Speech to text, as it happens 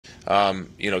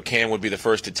Cam would be the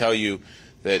first to tell you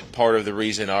that part of the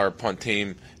reason our punt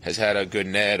team has had a good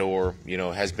net or,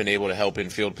 has been able to help in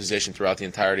field position throughout the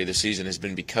entirety of the season has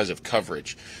been because of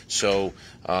coverage. So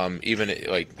even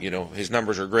his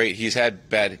numbers are great. He's had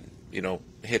bad,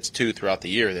 hits too throughout the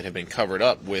year that have been covered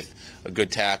up with a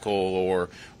good tackle or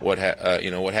what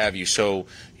have you. So,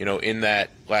 in that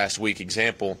last week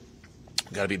example,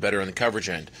 got to be better on the coverage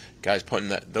end. Guys putting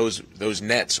those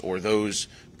nets or those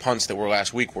punts that were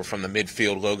last week were from the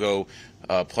midfield logo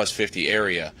plus 50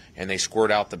 area, and they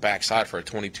squirt out the backside for a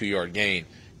 22-yard gain.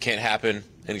 Can't happen,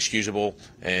 inexcusable,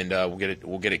 and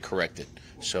we'll get it corrected.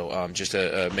 So just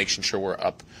making sure we're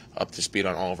up to speed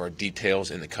on all of our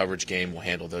details in the coverage game. We'll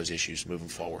handle those issues moving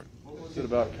forward. What was it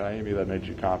about Kaimi that made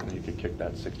you confident you could kick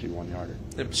that 61-yarder?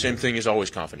 Same thing, he's always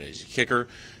confident. He's a kicker.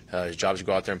 His job is to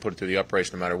go out there and put it through the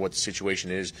uprights no matter what the situation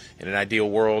is. In an ideal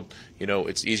world,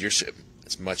 it's easier.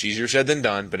 It's much easier said than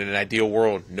done, but in an ideal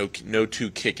world, no two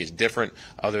kick is different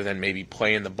other than maybe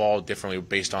playing the ball differently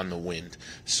based on the wind.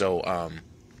 So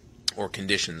or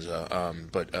conditions,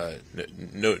 but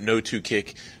no two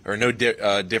kick or no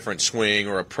different swing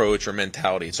or approach or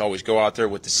mentality. It's always go out there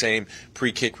with the same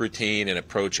pre-kick routine and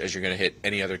approach as you're going to hit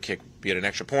any other kick, be it an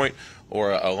extra point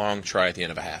or a long try at the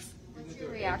end of a half. What's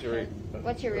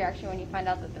your reaction when you find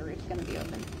out that the roof's going to be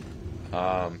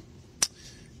open?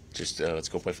 Let's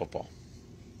go play football.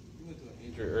 You went through an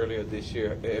injury earlier this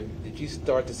year. Did you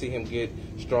start to see him get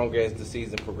stronger as the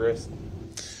season progressed?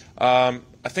 I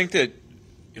think that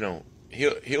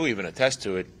he'll even attest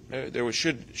to it. There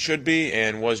should be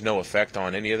and was no effect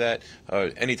on any of that.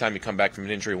 Anytime you come back from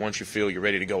an injury, once you feel you're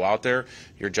ready to go out there,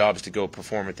 your job is to go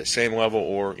perform at the same level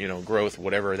or growth,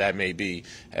 whatever that may be,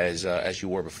 as you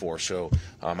were before. So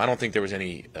I don't think there was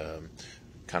any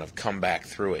kind of comeback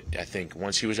through it. I think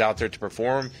once he was out there to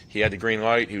perform, he had the green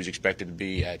light. He was expected to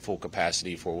be at full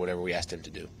capacity for whatever we asked him to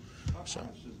do. So.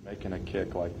 Making a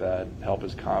kick like that help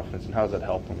his confidence, and how does that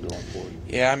help him going forward?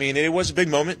 Yeah, I mean, it was a big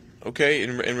moment. Okay,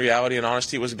 in reality and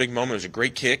honesty, it was a big moment. It was a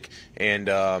great kick, and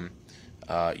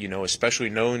especially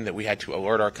knowing that we had to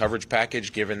alert our coverage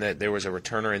package, given that there was a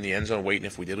returner in the end zone waiting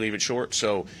if we did leave it short.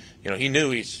 So, he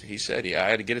knew. He said, I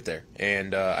had to get it there,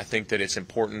 and I think that it's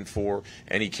important for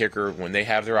any kicker when they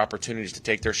have their opportunities to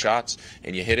take their shots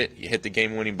and you hit it. You hit the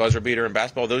game-winning buzzer beater in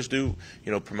basketball. Those do,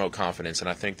 promote confidence, and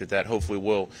I think that hopefully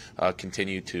will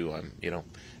continue to,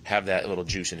 have that little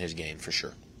juice in his game for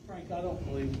sure. Frank, I don't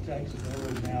believe the Texans ever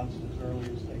announced as early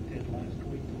as they did last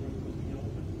week the roof was be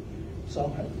open.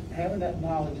 So having that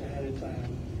knowledge ahead of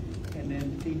time, and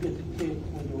then he get the kick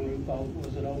with the roof open,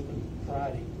 was it open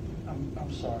Friday?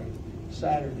 I'm sorry,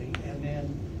 Saturday. And then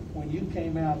when you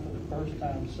came out for the first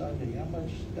time Sunday, how much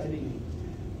studying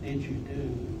did you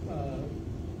do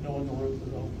knowing the roof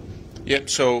was open? Yep,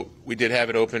 so we did have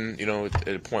it open, at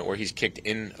a point where he's kicked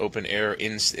in open air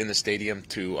in the stadium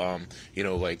to,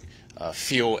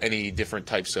 feel any different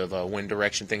types of wind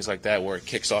direction, things like that, where it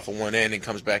kicks off at one end and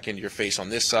comes back into your face on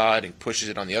this side and pushes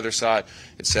it on the other side,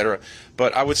 etc.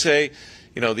 But I would say,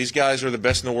 these guys are the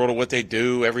best in the world at what they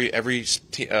do. Every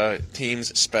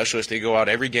team's specialist. They go out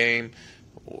every game.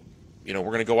 We're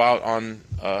going to go out on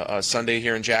Sunday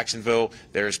here in Jacksonville.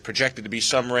 There's projected to be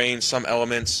some rain, some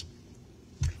elements.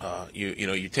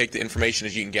 You take the information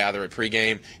as you can gather at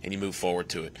pregame and you move forward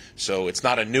to it. So it's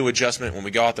not a new adjustment. When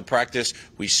we go out to practice,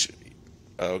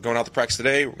 going out to practice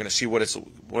today, we're going to see what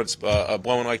it's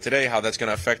blowing like today, how that's going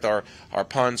to affect our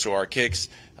punts or our kicks.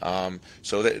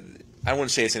 So that I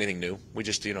wouldn't say it's anything new. We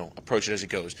just approach it as it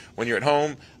goes. When you're at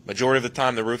home, majority of the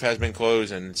time the roof has been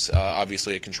closed and it's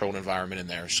obviously a controlled environment in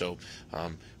there. So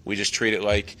we just treat it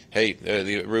like, hey,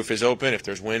 the roof is open. If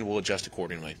there's wind, we'll adjust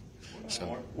accordingly. So.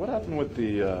 What happened with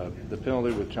the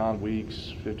penalty with John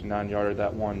Weeks, 59-yarder?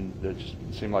 That one, that just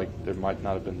seemed like there might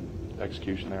not have been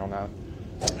execution there on that.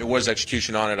 There was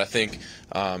execution on it. I think,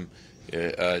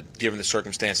 given the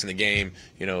circumstance in the game,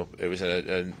 it was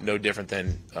no different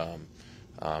than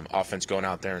offense going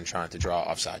out there and trying to draw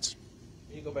offsides.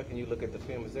 When you go back and you look at the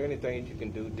film, is there anything you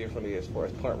can do differently as far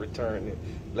as punt return?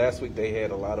 Last week they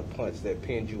had a lot of punts that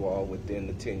pinned you all within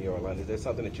the 10-yard line. Is there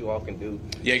something that you all can do?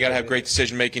 Yeah, you got to have great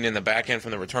decision-making in the back end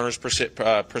from the returner's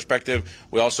perspective.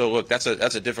 We also, look, that's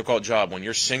a difficult job. When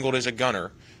you're singled as a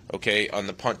gunner, okay, on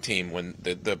the punt team, when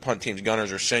the punt team's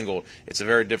gunners are singled, it's a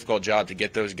very difficult job to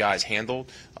get those guys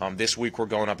handled. This week we're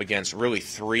going up against really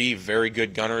 3 very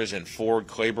good gunners in Ford,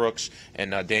 Claybrooks,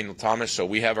 and Daniel Thomas. So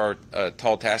we have our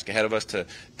tall task ahead of us to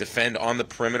defend on the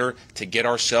perimeter to get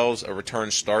ourselves a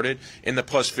return started. In the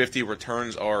plus 50,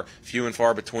 returns are few and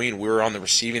far between. We were on the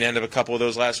receiving end of a couple of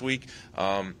those last week.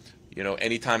 You know,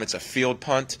 anytime it's a field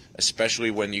punt,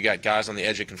 especially when you got guys on the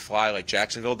edge that can fly like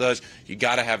Jacksonville does, you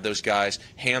got to have those guys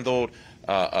handled,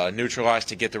 neutralized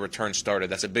to get the return started.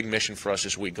 That's a big mission for us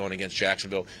this week going against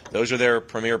Jacksonville. Those are their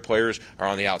premier players are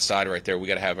on the outside right there. We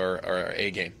got to have our A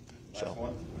game.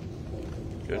 So,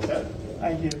 good.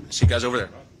 Thank you. See you guys over there.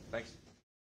 Thanks.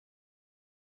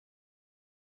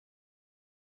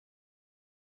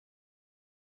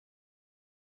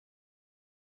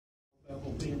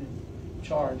 Being in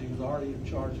charge, he was already in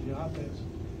charge of the offense.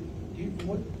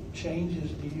 What changes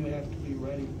do you have to be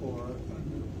ready for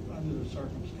under the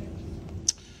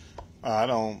circumstances? I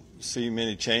don't see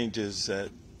many changes that,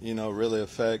 really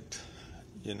affect,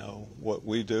 what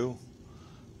we do.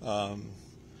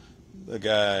 The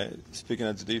guy, speaking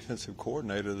as the defensive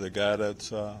coordinator, the guy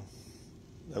that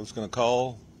was going to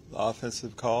call the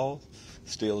offensive call,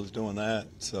 still is doing that.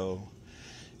 So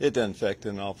it doesn't affect it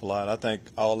an awful lot. I think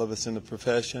all of us in the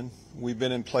profession, we've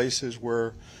been in places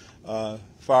where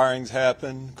firings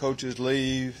happen, coaches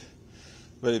leave,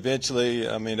 but eventually,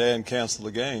 they didn't cancel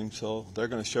the game, so they're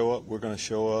going to show up, we're going to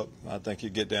show up. I think you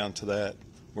get down to that.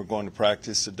 We're going to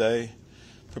practice today,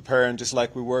 preparing just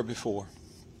like we were before.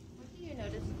 What do you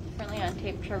notice differently on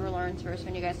tape Trevor Lawrence versus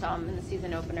when you guys saw him in the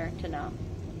season opener to now?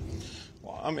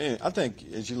 Well, I think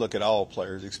as you look at all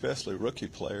players, especially rookie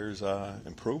players,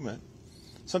 improvement.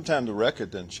 Sometimes the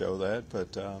record doesn't show that,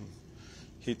 but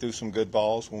he threw some good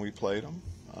balls when we played him.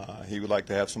 He would like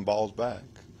to have some balls back.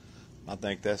 I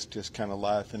think that's just kind of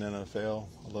life in NFL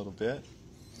a little bit.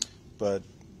 But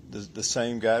the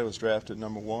same guy that was drafted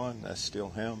 #1, that's still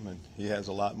him, and he has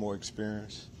a lot more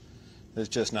experience. It's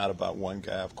just not about one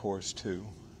guy, of course, too.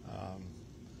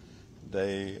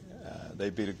 They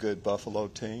beat a good Buffalo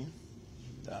team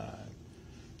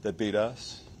that beat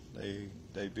us.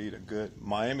 They beat a good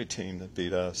Miami team that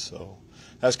beat us. So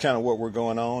that's kind of what we're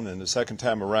going on. And the second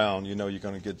time around, you're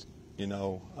going to get,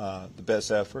 the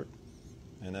best effort,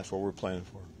 and that's what we're playing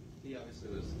for. He obviously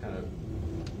was kind of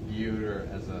viewed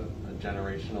as a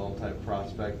generational type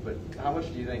prospect, but how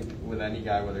much do you think with any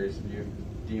guy, whether he's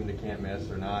deemed a can't miss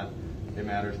or not, it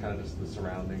matters kind of just the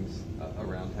surroundings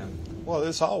around him? Well,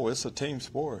 it's a team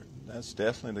sport. That's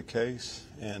definitely the case.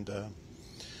 And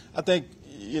I think,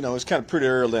 it's kind of pretty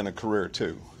early in a career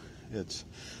too.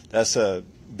 That's a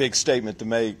big statement to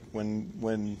make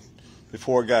when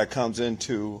before a guy comes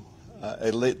into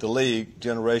the league,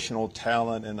 generational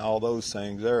talent and all those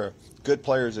things. There are good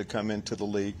players that come into the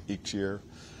league each year,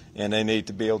 and they need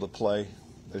to be able to play.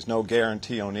 There's no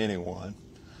guarantee on anyone,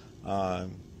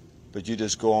 but you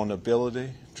just go on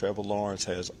ability. Trevor Lawrence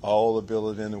has all the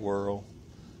ability in the world.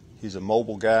 He's a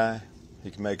mobile guy.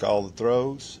 He can make all the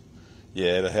throws.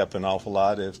 Yeah, it'll help an awful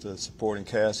lot if the supporting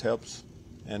cast helps,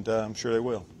 and I'm sure they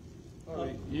will.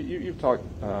 You've talked,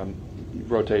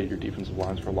 you've rotated your defensive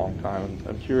lines for a long time.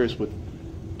 I'm curious with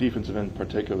defensive end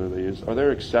particularly, are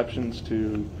there exceptions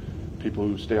to people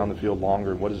who stay on the field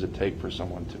longer, and what does it take for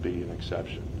someone to be an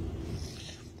exception?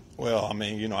 Well,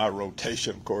 our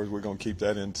rotation, of course, we're going to keep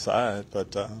that inside,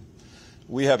 but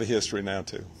we have a history now,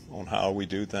 too, on how we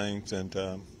do things, and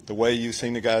the way you've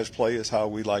seen the guys play is how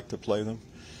we like to play them.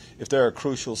 If there are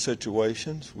crucial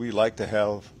situations, we like to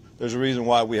have – there's a reason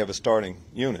why we have a starting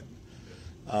unit.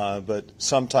 But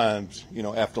sometimes,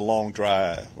 after a long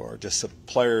drive or just a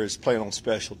player is playing on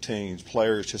special teams,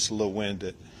 players just a little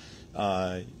winded,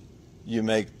 you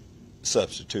make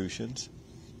substitutions.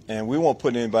 And we won't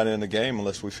put anybody in the game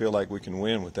unless we feel like we can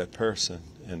win with that person.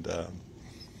 And,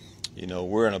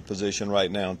 we're in a position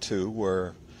right now, too,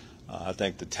 where I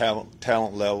think the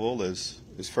talent level is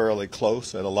fairly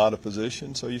close at a lot of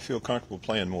positions, so you feel comfortable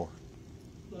playing more.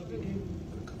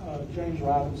 James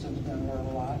Robinson's been hurt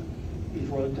a lot. He's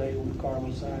rotated with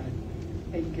Carlos side.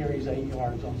 8 carries, 8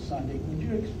 yards on Sunday. Would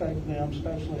you expect them,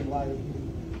 especially in light of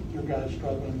your guys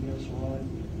struggling against the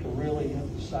run, to really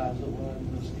emphasize the run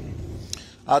in this game?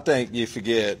 I think you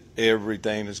forget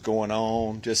everything that's going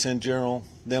on, just in general.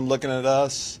 Them looking at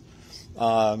us,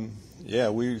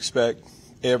 we expect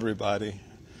everybody.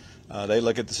 They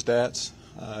look at the stats.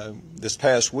 This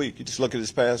past week, you just look at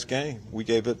this past game, we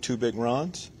gave up 2 big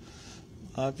runs.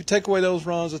 If you take away those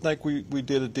runs, I think we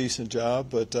did a decent job,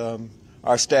 but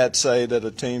our stats say that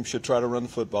a team should try to run the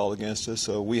football against us,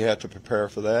 so we have to prepare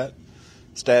for that.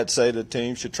 Stats say the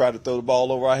team should try to throw the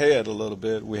ball over our head a little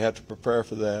bit. We have to prepare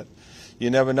for that. You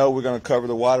never know, we're going to cover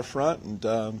the waterfront,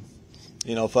 and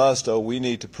for us, though, we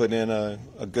need to put in a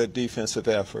good defensive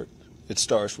effort. It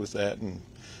starts with that, and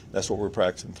that's what we're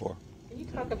practicing for. You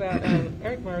talk about,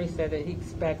 Eric Murray said that he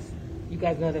expects, you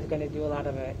guys know they're going to do a lot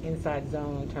of an inside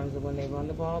zone in terms of when they run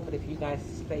the ball, but if you guys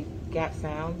stay gap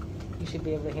sound, you should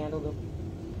be able to handle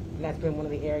and that's been one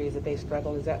of the areas that they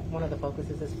struggled. Is that one of the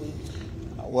focuses this week?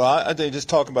 Well, I think just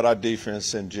talking about our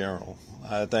defense in general,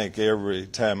 I think every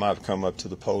time I've come up to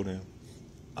the podium,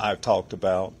 I've talked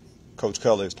about, Coach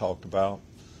Culley has talked about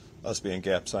us being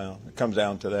gap sound. It comes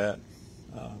down to that.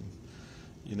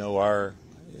 You know,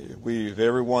 if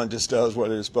everyone just does what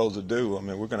they're supposed to do, I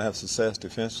mean, we're going to have success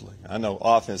defensively. I know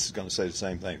offense is going to say the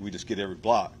same thing. We just get every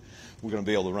block. We're going to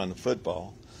be able to run the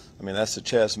football. I mean, that's a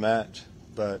chess match,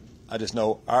 but I just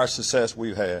know our success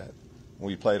we've had when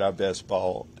we played our best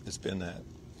ball, it's been that.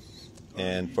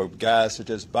 And for guys to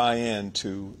just buy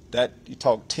into that, you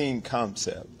talk team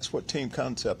concept. That's what team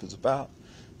concept is about,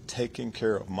 taking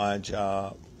care of my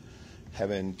job,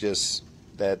 having just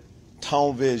that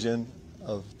tunnel vision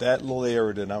of that little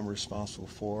area that I'm responsible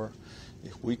for.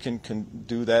 If we can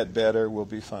do that better, we'll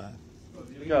be fine.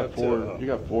 You got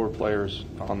four players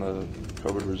on the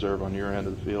COVID reserve on your end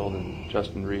of the field, and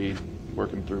Justin Reed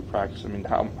working through practice. I mean,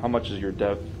 how much is your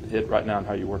depth hit right now, and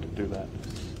how are you working through that?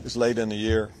 It's late in the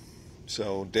year,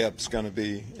 so depth's going to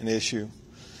be an issue.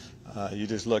 You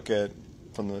just look at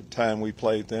from the time we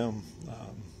played them,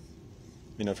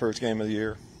 first game of the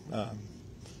year, how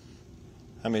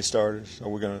many starters are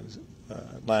we going to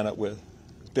line up with?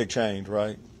 It's a big change,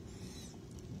 right?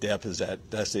 Depth is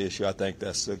that's the issue. I think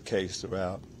that's the case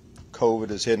throughout. COVID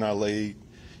is hitting our league.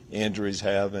 Injuries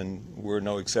have, and we're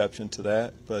no exception to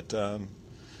that. But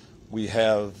we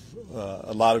have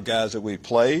a lot of guys that we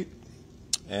played,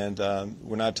 and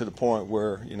we're not to the point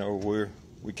where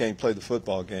we can't play the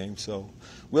football game. So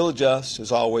we'll adjust.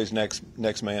 As always, next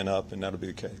man up, and that'll be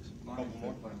the case.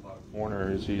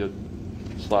 Corner, is he a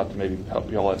slot to maybe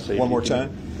help you all at safety? One more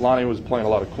time. Lonnie was playing a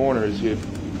lot of corner. Is he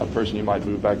a person you might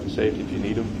move back to safety if you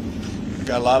need him? We've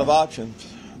got a lot of options.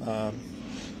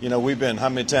 We've been, how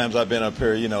many times I've been up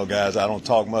here, guys, I don't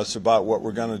talk much about what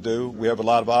we're going to do. We have a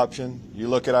lot of options. You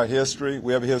look at our history.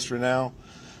 We have a history now.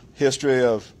 History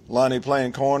of Lonnie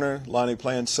playing corner, Lonnie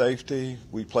playing safety.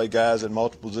 We play guys in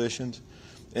multiple positions.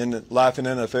 In life in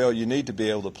the NFL, you need to be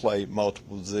able to play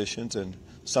multiple positions, and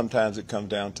sometimes it comes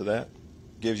down to that.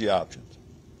 Gives you options.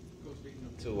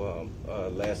 To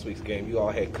last week's game, you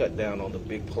all had cut down on the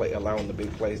big play, allowing the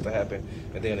big plays to happen,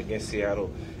 and then against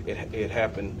Seattle, it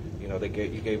happened.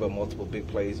 You gave up multiple big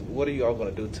plays. What are you all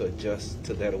going to do to adjust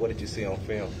to that, or what did you see on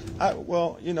film?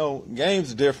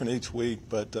 Games are different each week,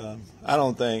 but I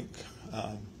don't think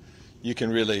you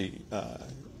can really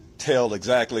tell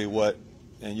exactly what,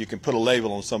 and you can put a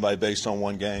label on somebody based on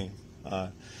one game.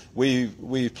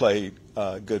 We've played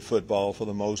good football for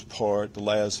the most part the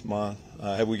last month.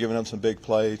 Have we given up some big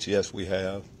plays? Yes, we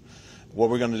have.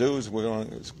 What we're going to do is we're going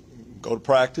to go to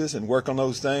practice and work on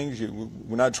those things.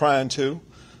 We're not trying to.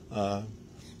 But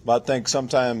I think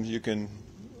sometimes you can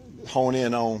hone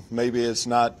in on maybe it's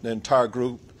not the entire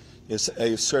group. It's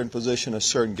a certain position, a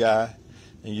certain guy,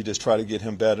 and you just try to get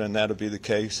him better, and that'll be the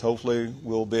case. Hopefully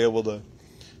we'll be able to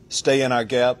stay in our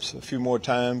gaps a few more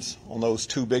times on those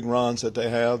two big runs that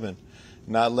they have and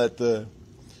not let the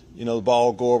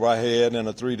ball go over our head in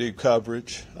a 3-deep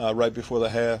coverage right before the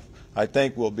half. I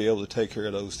think we'll be able to take care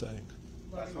of those things.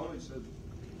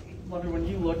 Lovie, when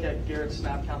you look at Garrett's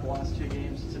snap count the last 2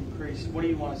 games, it's increased. What do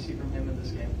you want to see from him in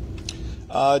this game?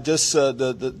 Just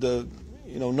the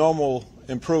normal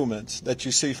improvements that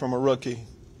you see from a rookie.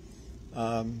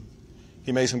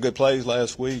 He made some good plays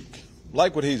last week.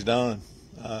 Like what he's done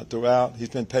throughout. He's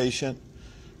been patient,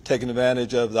 taking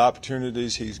advantage of the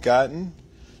opportunities he's gotten.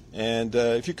 And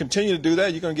if you continue to do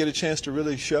that, you're going to get a chance to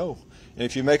really show. And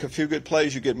if you make a few good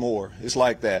plays, you get more. It's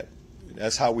like that.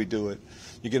 That's how we do it.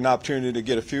 You get an opportunity to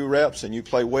get a few reps and you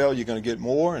play well, you're going to get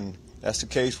more, and that's the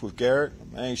case with Garrett.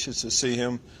 I'm anxious to see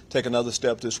him take another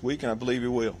step this week, and I believe he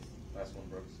will. Last one,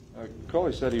 Brooks.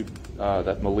 Coley said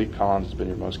that Malik Collins has been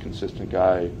your most consistent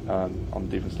guy on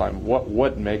the defense line.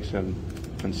 What makes him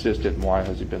consistent, and why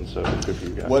has he been so good for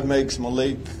you guys? What makes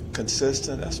Malik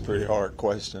consistent? That's a pretty hard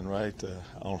question, right?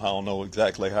 I don't know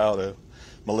exactly how to.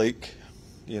 Malik,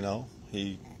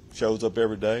 he shows up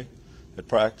every day at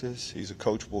practice. He's a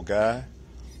coachable guy.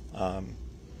 A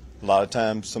lot of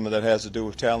times some of that has to do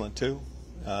with talent too.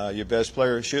 Your best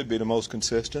player should be the most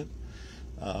consistent,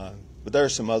 but there are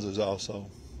some others also.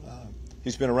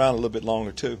 He's been around a little bit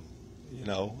longer too,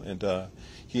 and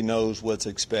he knows what's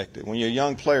expected. When you're a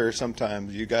young player,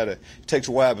 sometimes it takes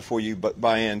a while before you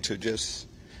buy into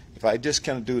if I just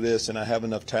kind of do this and I have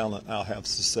enough talent, I'll have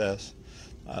success.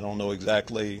 I don't know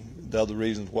exactly the other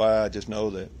reasons why. I just know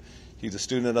that he's a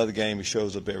student of the game. He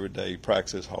shows up every day. He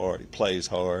practices hard. He plays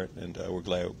hard, and we're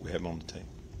glad we have him on the team.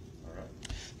 All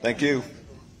right. Thank you.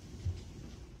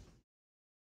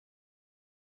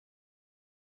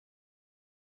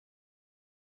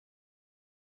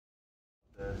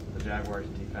 The Jaguars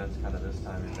defense kind of this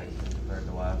time, you think, compared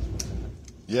to last?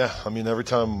 Yeah, I mean, every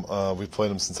time we've played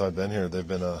them since I've been here, they've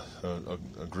been a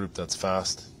group that's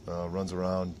fast, runs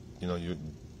around. You know, you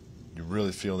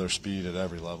really feel their speed at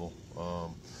every level.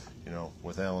 You know,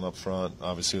 with Allen up front,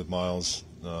 obviously with Miles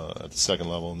at the second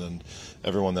level, and then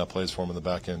everyone that plays for them in the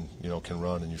back end, you know, can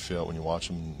run, and you feel it when you watch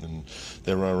them. And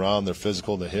they run around, they're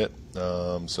physical, they hit,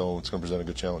 so it's going to present a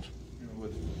good challenge.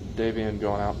 With Davian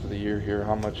going out for the year here,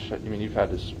 how much, I mean, you've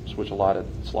had to switch a lot at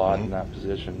slot in that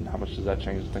position. How much does that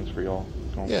change things for y'all?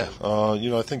 Yeah, you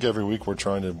know, I think every week we're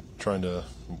trying to,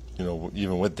 you know,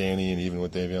 even with Danny and even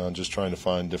with Davion, just trying to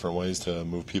find different ways to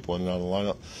move people in and out of the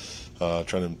lineup.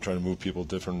 Trying to move people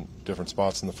different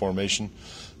spots in the formation,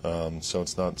 so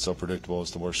it's not so predictable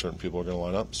as to where certain people are going to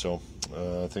line up. So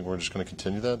I think we're just going to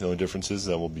continue that. The only difference is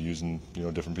that we'll be using, you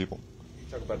know, different people.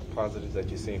 Talk about the positives that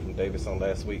you've seen from Davis on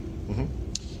last week.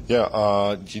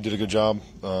 Yeah, he did a good job.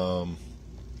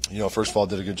 You know, first of all,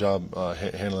 did a good job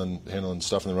handling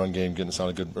stuff in the run game, getting us out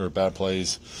of good or bad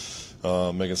plays,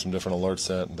 making some different alerts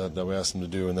that we asked him to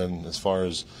do. And then as far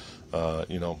as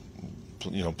you know,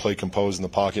 play composed in the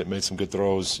pocket, made some good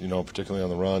throws, you know, particularly on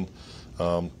the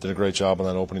run. Did a great job on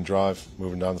that opening drive,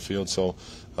 moving down the field. So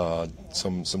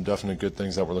some definite good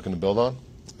things that we're looking to build on.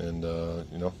 And,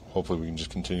 you know, hopefully we can just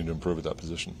continue to improve at that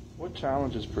position. What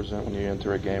challenges present when you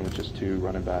enter a game with just two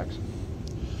running backs?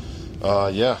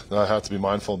 Yeah, I have to be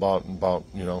mindful about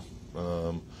you know,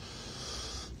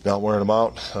 not wearing them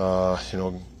out. You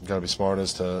know, got to be smart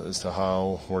as to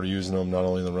how we're using them, not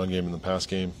only in the run game and the pass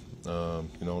game.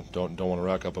 You know, don't want to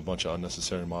rack up a bunch of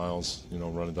unnecessary miles, you know,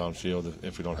 running downfield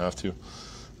if we don't have to.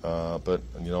 But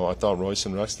you know, I thought Royce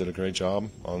and Rex did a great job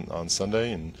on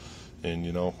Sunday, and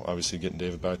you know, obviously getting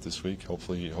David back this week.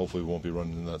 Hopefully we won't be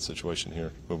running in that situation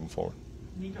here moving forward.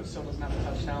 Nico still doesn't have a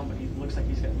touchdown, but he looks like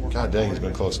he's getting more. God dang, he's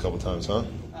been close a couple times, huh?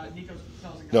 Nico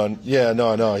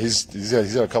No. He's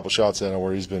got a couple shots in it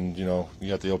where he's been, you know, you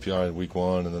got the OPI in week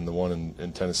 1, and then the one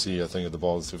in Tennessee. I think the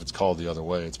ball, if it's called the other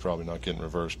way, it's probably not getting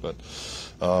reversed. But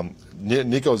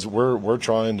Nico's, we're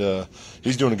trying to.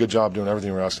 He's doing a good job doing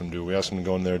everything we're asking him to do. We asked him to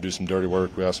go in there, do some dirty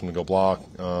work. We asked him to go block.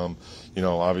 You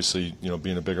know, obviously, you know,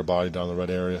 being a bigger body down the red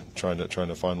area, trying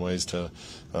to find ways to,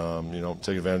 you know,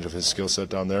 take advantage of his skill set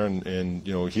down there. And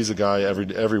you know, he's a guy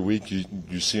every week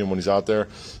you see him when he's out there,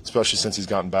 especially since he's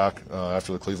gotten back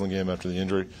after the Cleveland game, after the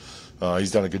injury.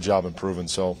 He's done a good job improving.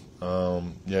 So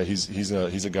yeah, he's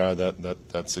a guy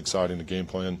that's exciting to game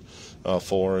plan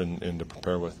for and to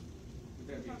prepare with.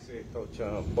 Coach,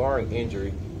 barring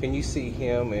injury, can you see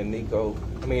him and Nico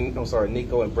and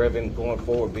Brevin going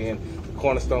forward being the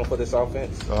cornerstone for this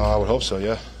offense? I would hope so,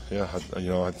 yeah. Yeah, you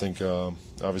know, I think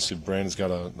obviously Brandon's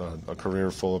got a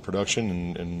career full of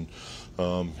production, and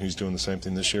he's doing the same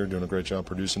thing this year, doing a great job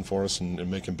producing for us and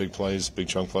making big plays, big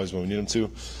chunk plays when we need him to.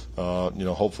 You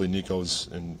know, hopefully Nico's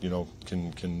and, you know,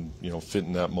 can you know, fit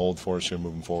in that mold for us here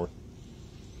moving forward.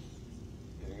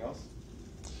 Anything else?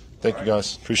 Thank you,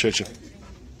 guys. Appreciate you.